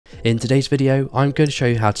In today's video, I'm going to show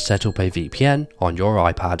you how to set up a VPN on your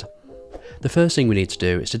iPad. The first thing we need to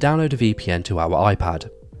do is to download a VPN to our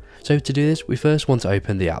iPad. So to do this, we first want to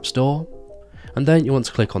open the App Store, and then you want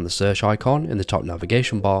to click on the search icon in the top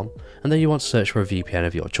navigation bar, and then you want to search for a VPN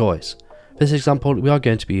of your choice. For this example, we are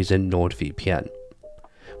going to be using NordVPN.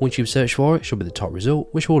 Once you've searched for it, it should be the top result,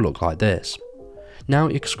 which will look like this. Now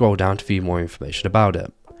you can scroll down to view more information about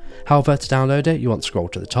it. However, to download it, you want to scroll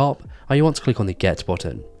to the top, and you want to click on the Get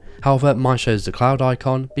button. However, mine shows the cloud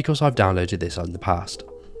icon because I've downloaded this in the past.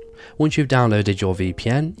 Once you've downloaded your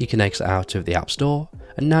VPN, you can exit out of the App Store,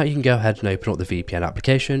 and now you can go ahead and open up the VPN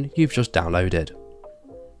application you've just downloaded.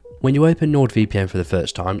 When you open NordVPN for the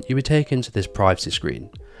first time, you'll be taken to this privacy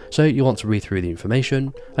screen. So you want to read through the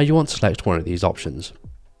information, and you want to select one of these options.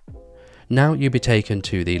 Now you'll be taken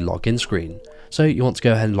to the login screen, so you want to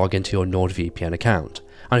go ahead and log into your NordVPN account.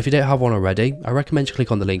 And if you don't have one already, I recommend you click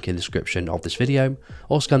on the link in the description of this video,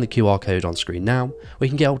 or scan the QR code on screen now, where you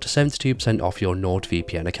can get up to 72% off your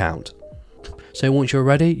NordVPN account. So once you're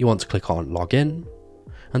ready, you want to click on Login,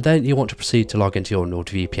 and then you want to proceed to log into your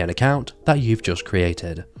NordVPN account that you've just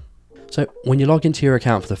created. So when you log into your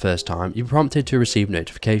account for the first time, you're prompted to receive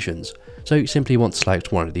notifications, so you simply want to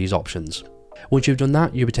select one of these options. Once you've done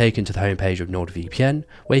that, you'll be taken to the homepage of NordVPN,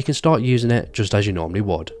 where you can start using it just as you normally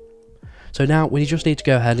would. So now we just need to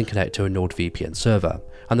go ahead and connect to a NordVPN server,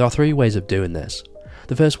 and there are three ways of doing this.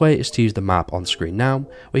 The first way is to use the map on screen now,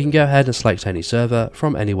 where you can go ahead and select any server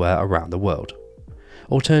from anywhere around the world.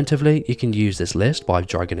 Alternatively, you can use this list by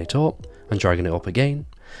dragging it up and dragging it up again,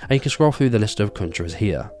 and you can scroll through the list of countries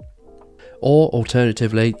here. Or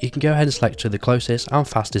alternatively, you can go ahead and select to the closest and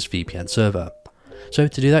fastest VPN server. So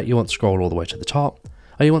to do that, you want to scroll all the way to the top,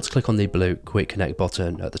 and you want to click on the blue Quick Connect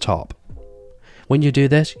button at the top. When you do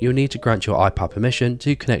this, you'll need to grant your iPad permission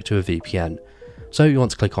to connect to a VPN. So you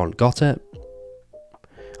want to click on Got It,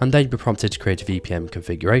 and then you'll be prompted to create a VPN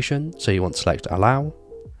configuration, so you want to select Allow,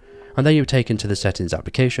 and then you'll be taken to the settings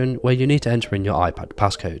application where you need to enter in your iPad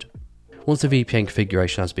passcode. Once the VPN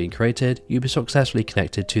configuration has been created, you'll be successfully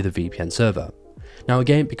connected to the VPN server. Now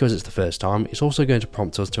again, because it's the first time, it's also going to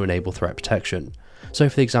prompt us to enable threat protection. So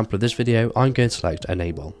for the example of this video, I'm going to select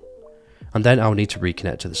Enable, and then I'll need to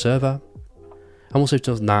reconnect to the server. And once we've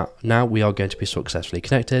done that, now we are going to be successfully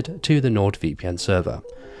connected to the NordVPN server.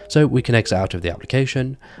 So we can exit out of the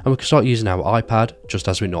application, and we can start using our iPad just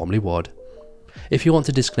as we normally would. If you want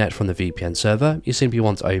to disconnect from the VPN server, you simply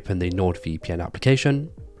want to open the NordVPN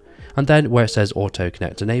application, and then where it says Auto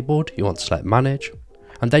Connect Enabled, you want to select Manage,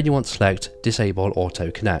 and then you want to select Disable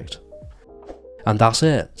Auto Connect. And that's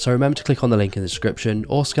it. So remember to click on the link in the description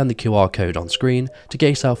or scan the QR code on screen to get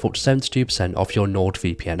yourself up to 72% off your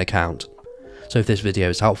NordVPN account. So if this video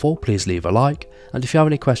is helpful, please leave a like, and if you have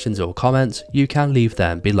any questions or comments, you can leave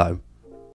them below.